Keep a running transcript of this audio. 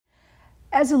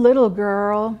As a little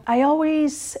girl, I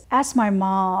always asked my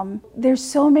mom, there's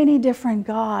so many different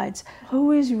gods.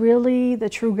 Who is really the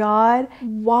true God?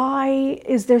 Why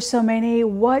is there so many?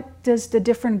 What does the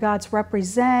different gods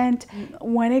represent?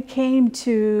 When it came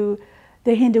to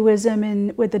the Hinduism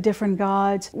and with the different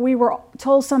gods, we were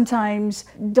told sometimes,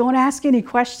 don't ask any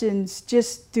questions,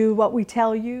 just do what we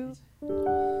tell you.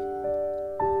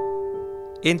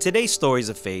 In today's Stories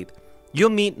of Faith,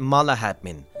 you'll meet Mala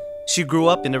Hatman. She grew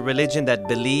up in a religion that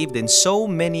believed in so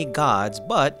many gods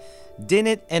but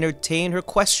didn't entertain her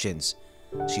questions.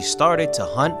 She started to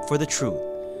hunt for the truth,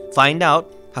 find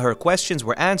out how her questions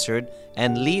were answered,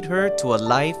 and lead her to a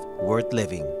life worth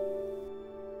living.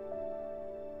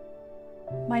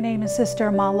 My name is Sister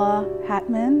Mala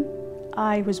Hatman.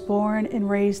 I was born and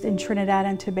raised in Trinidad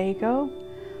and Tobago.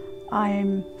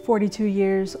 I'm 42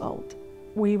 years old.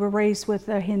 We were raised with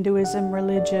a Hinduism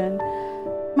religion.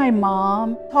 My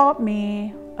mom taught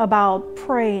me about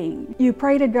praying. You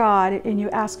pray to God and you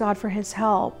ask God for His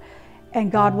help,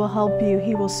 and God will help you.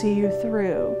 He will see you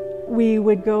through. We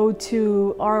would go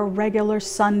to our regular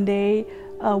Sunday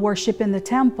worship in the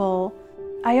temple.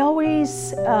 I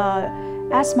always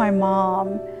asked my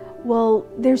mom, well,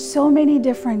 there's so many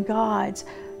different gods.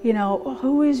 You know,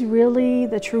 who is really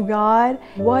the true God?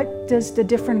 What does the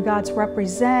different gods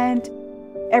represent?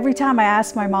 Every time I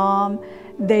asked my mom,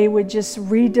 they would just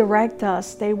redirect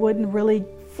us. They wouldn't really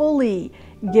fully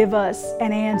give us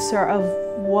an answer of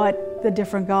what the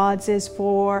different gods is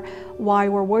for, why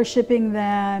we're worshiping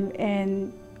them,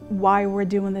 and why we're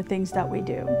doing the things that we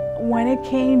do. When it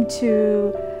came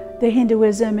to the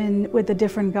Hinduism and with the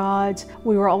different gods,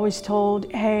 we were always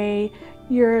told, hey,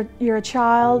 you're a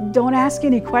child, don't ask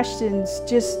any questions,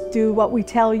 just do what we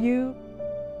tell you.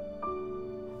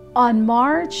 On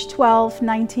March 12,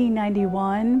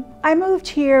 1991, I moved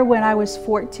here when I was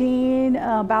 14,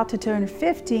 about to turn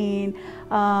 15,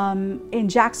 in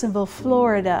Jacksonville,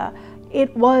 Florida.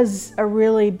 It was a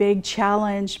really big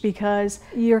challenge because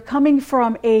you're coming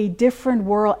from a different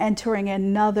world, entering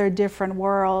another different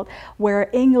world where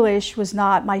English was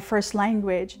not my first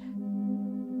language.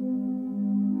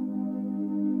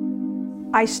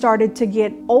 I started to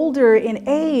get older in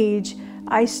age.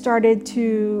 I started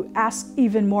to ask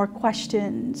even more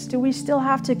questions. Do we still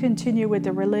have to continue with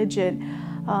the religion?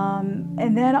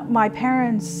 And then my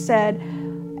parents said,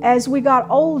 as we got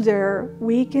older,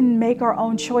 we can make our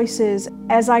own choices.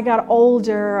 As I got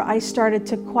older, I started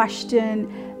to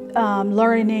question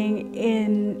learning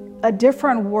in a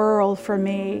different world for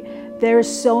me. There's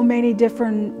so many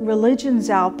different religions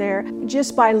out there.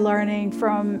 Just by learning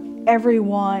from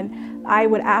everyone, I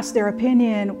would ask their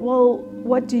opinion, well,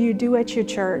 what do you do at your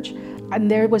church? And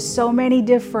there was so many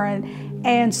different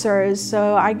answers,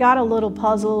 so I got a little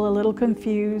puzzled, a little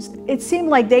confused. It seemed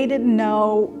like they didn't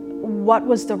know what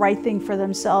was the right thing for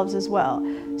themselves as well.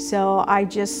 So I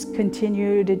just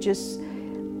continued to just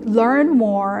learn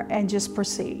more and just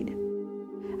proceed.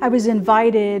 I was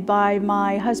invited by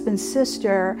my husband's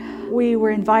sister. We were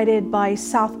invited by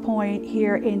South Point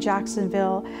here in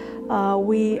Jacksonville.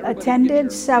 We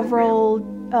attended several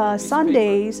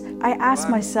Sundays. I asked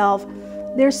myself,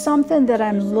 there's something that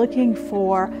I'm looking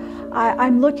for.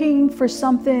 I'm looking for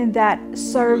something that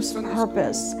serves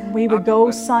purpose. We would go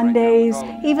Sundays,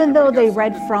 even though they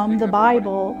read from the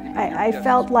Bible, I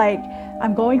felt like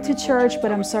I'm going to church,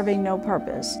 but I'm serving no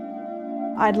purpose.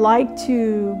 I'd like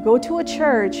to go to a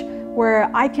church where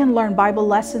I can learn Bible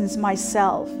lessons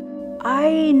myself.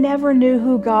 I never knew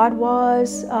who God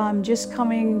was, just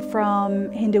coming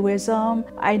from Hinduism.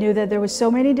 I knew that there were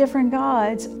so many different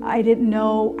gods. I didn't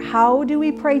know, how do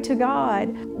we pray to God?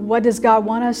 What does God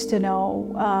want us to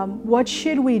know? What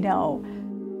should we know?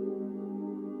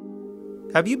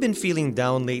 Have you been feeling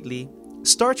down lately?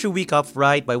 Start your week off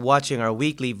right by watching our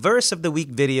weekly Verse of the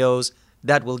Week videos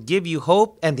that will give you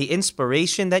hope and the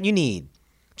inspiration that you need.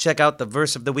 Check out the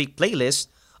Verse of the Week playlist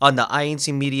on the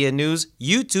INC Media News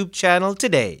YouTube channel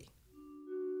today.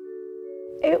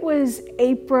 It was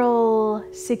April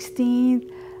 16th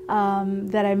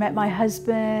that I met my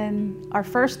husband. Our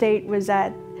first date was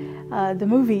at the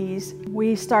movies.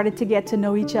 We started to get to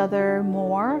know each other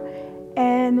more,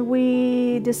 and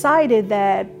we decided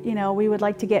that, you know, we would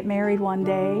like to get married one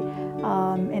day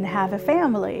and have a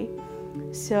family.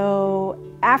 So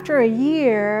after a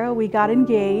year, we got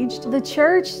engaged. The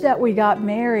church that we got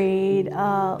married,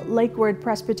 Lakewood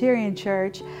Presbyterian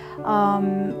Church,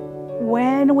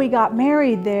 when we got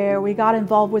married there, we got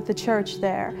involved with the church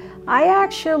there. I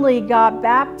actually got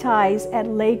baptized at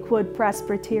Lakewood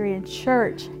Presbyterian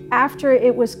Church. After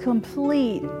it was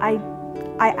complete, I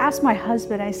asked my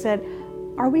husband, I said,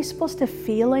 are we supposed to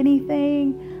feel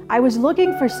anything? I was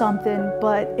looking for something,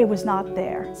 but it was not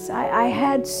there. So I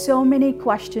had so many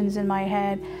questions in my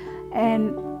head,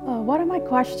 and one of my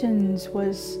questions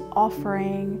was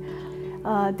offering.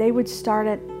 They would start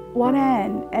at one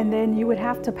end, and then you would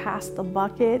have to pass the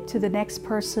bucket to the next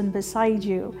person beside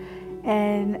you.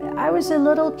 And I was a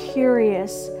little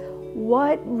curious,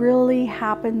 what really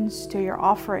happens to your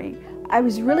offering? I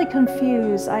was really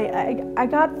confused. I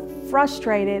got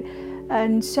frustrated,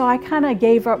 and so I kind of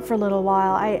gave up for a little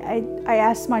while. I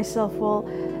asked myself, well,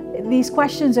 these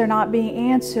questions are not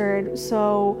being answered,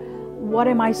 so what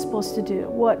am I supposed to do?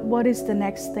 What is the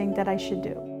next thing that I should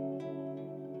do?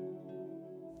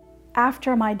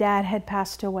 After my dad had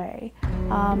passed away,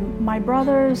 my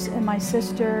brothers and my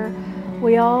sister,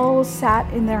 we all sat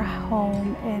in their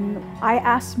home, and I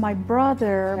asked my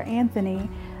brother, Anthony,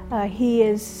 he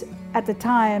is at the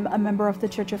time a member of the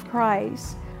Church of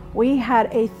Christ. We had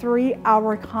a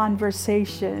 3-hour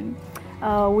conversation.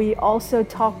 We also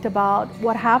talked about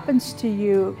what happens to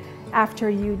you after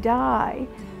you die.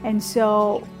 And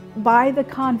so by the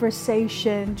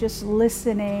conversation, just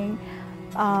listening,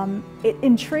 it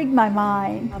intrigued my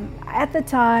mind. At the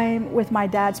time, with my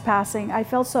dad's passing, I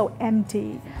felt so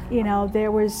empty. You know,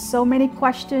 there was so many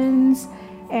questions,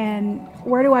 and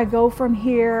where do I go from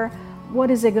here? What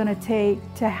is it going to take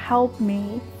to help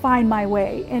me find my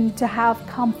way and to have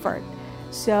comfort?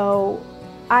 So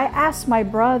I asked my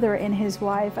brother and his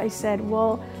wife, I said,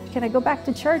 well, can I go back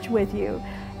to church with you?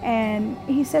 And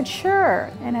he said,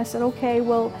 sure. And I said, okay,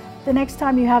 well, the next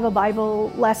time you have a Bible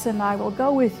lesson, I will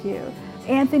go with you.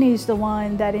 Anthony's the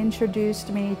one that introduced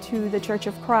me to the Church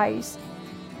of Christ.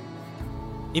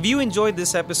 If you enjoyed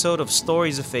this episode of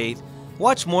Stories of Faith,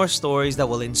 watch more stories that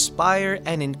will inspire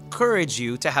and encourage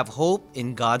you to have hope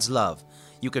in God's love.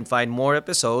 You can find more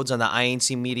episodes on the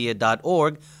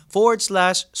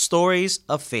incmedia.org/Stories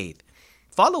of Faith.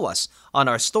 Follow us on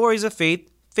our Stories of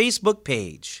Faith Facebook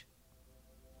page.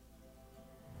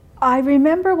 I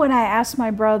remember when I asked my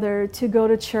brother to go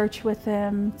to church with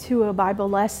him to a Bible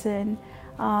lesson.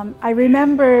 I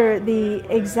remember the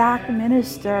exact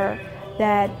minister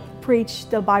that preached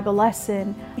the Bible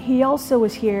lesson. He also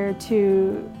was here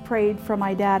to pray for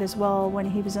my dad as well when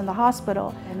he was in the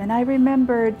hospital. And I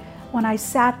remembered when I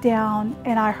sat down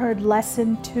and I heard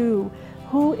lesson 2,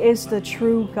 who is the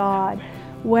true God?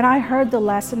 When I heard the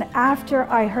lesson, after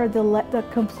I heard the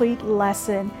complete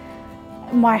lesson,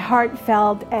 my heart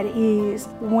felt at ease.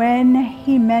 When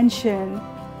he mentioned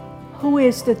who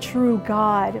is the true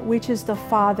God, which is the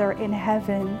Father in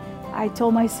heaven, I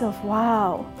told myself,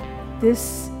 wow,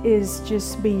 this is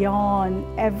just beyond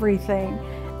everything.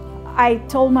 I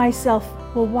told myself,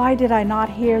 well, why did I not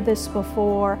hear this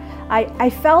before?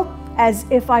 I felt as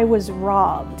if I was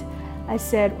robbed. I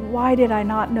said, why did I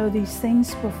not know these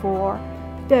things before?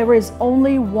 There is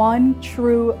only one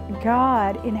true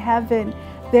God in heaven.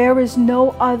 There is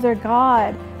no other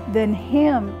God than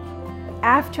Him.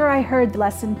 After I heard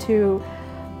lesson 2,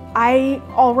 I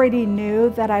already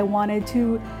knew that I wanted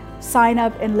to sign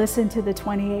up and listen to the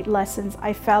 28 lessons.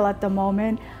 I felt at the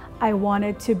moment I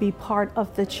wanted to be part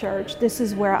of the church. This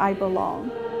is where I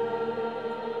belong.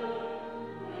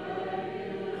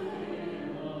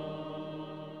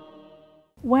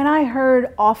 When I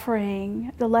heard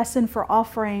offering, the lesson for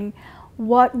offering,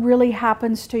 what really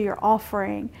happens to your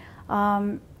offering,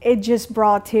 it just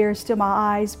brought tears to my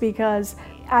eyes, because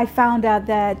I found out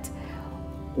that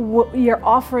your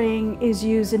offering is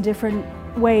used in different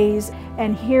ways,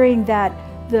 and hearing that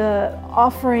the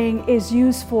offering is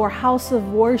used for house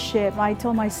of worship, I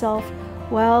told myself,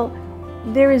 well,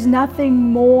 there is nothing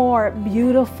more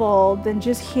beautiful than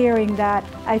just hearing that.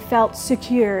 I felt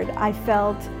secured. I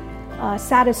felt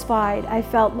satisfied. I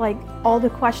felt like all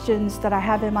the questions that I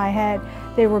have in my head,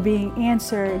 they were being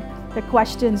answered. The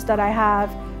questions that I have,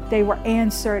 they were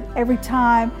answered every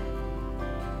time,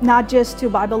 not just to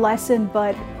Bible lesson,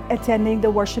 but attending the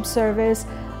worship service.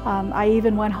 I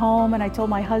even went home and I told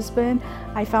my husband,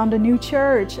 I found a new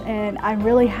church and I'm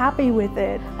really happy with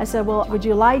it. I said, well, would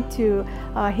you like to?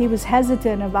 He was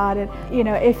hesitant about it. You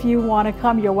know, if you want to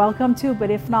come, you're welcome to,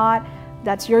 but if not,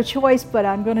 that's your choice, but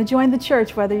I'm going to join the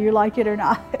church whether you like it or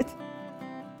not.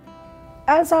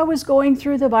 As I was going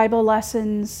through the Bible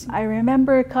lessons, I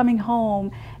remember coming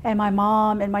home and my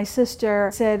mom and my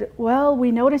sister said, well,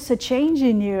 we noticed a change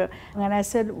in you. And I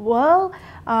said, well,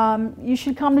 you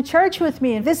should come to church with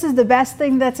me. And this is the best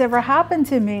thing that's ever happened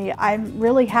to me. I'm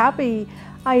really happy.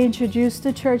 I introduced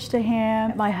the church to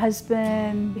him. My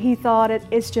husband, he thought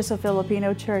it's just a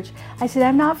Filipino church. I said,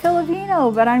 I'm not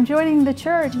Filipino, but I'm joining the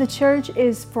church. The church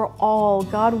is for all.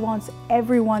 God wants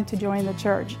everyone to join the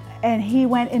church. And he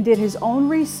went and did his own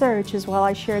research as well.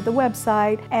 I shared the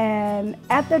website. And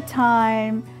at the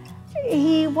time,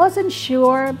 he wasn't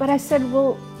sure, but I said,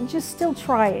 well, just still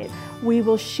try it. We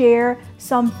will share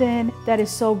something that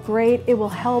is so great. It will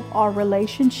help our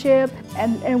relationship.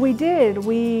 And we did.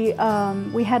 We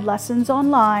had lessons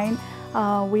online.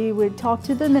 We would talk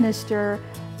to the minister.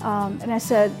 And I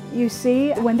said, you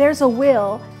see, when there's a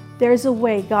will, there's a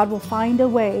way. God will find a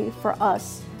way for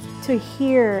us to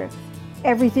hear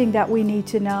everything that we need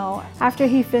to know. After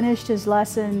he finished his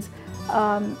lessons,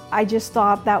 I just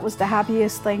thought that was the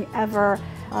happiest thing ever.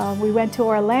 We went to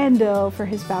Orlando for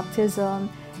his baptism,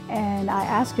 and I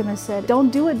asked him, I said, don't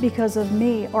do it because of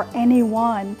me or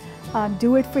anyone.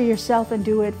 Do it for yourself and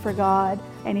do it for God.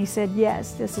 And he said,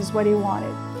 yes, this is what he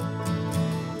wanted.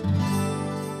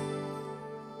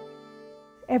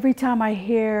 Every time I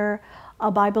hear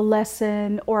a Bible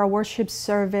lesson or a worship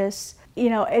service, you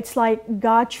know, it's like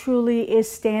God truly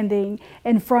is standing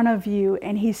in front of you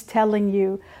and he's telling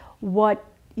you what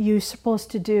you're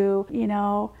supposed to do. You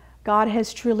know, God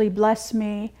has truly blessed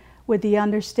me with the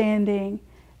understanding.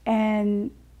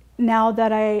 And now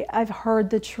that I've heard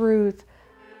the truth,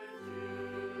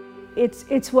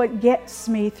 it's what gets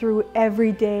me through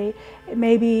every day.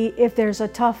 Maybe if there's a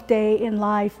tough day in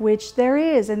life, which there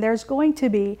is and there's going to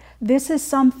be, this is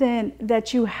something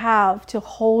that you have to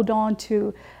hold on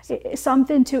to,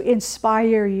 something to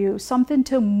inspire you, something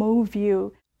to move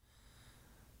you.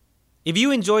 If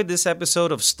you enjoyed this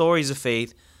episode of Stories of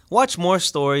Faith, watch more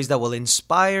stories that will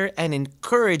inspire and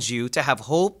encourage you to have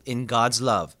hope in God's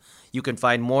love. You can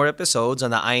find more episodes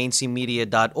on the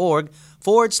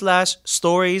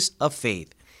incmedia.org/Stories of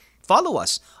Faith. Follow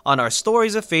us on our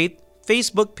Stories of Faith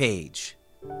Facebook page.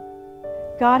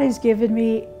 God has given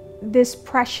me this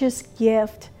precious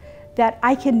gift that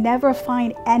I can never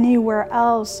find anywhere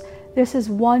else. This is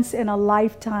once in a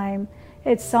lifetime.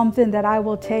 It's something that I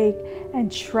will take and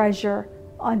treasure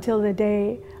until the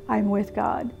day I'm with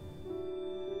God.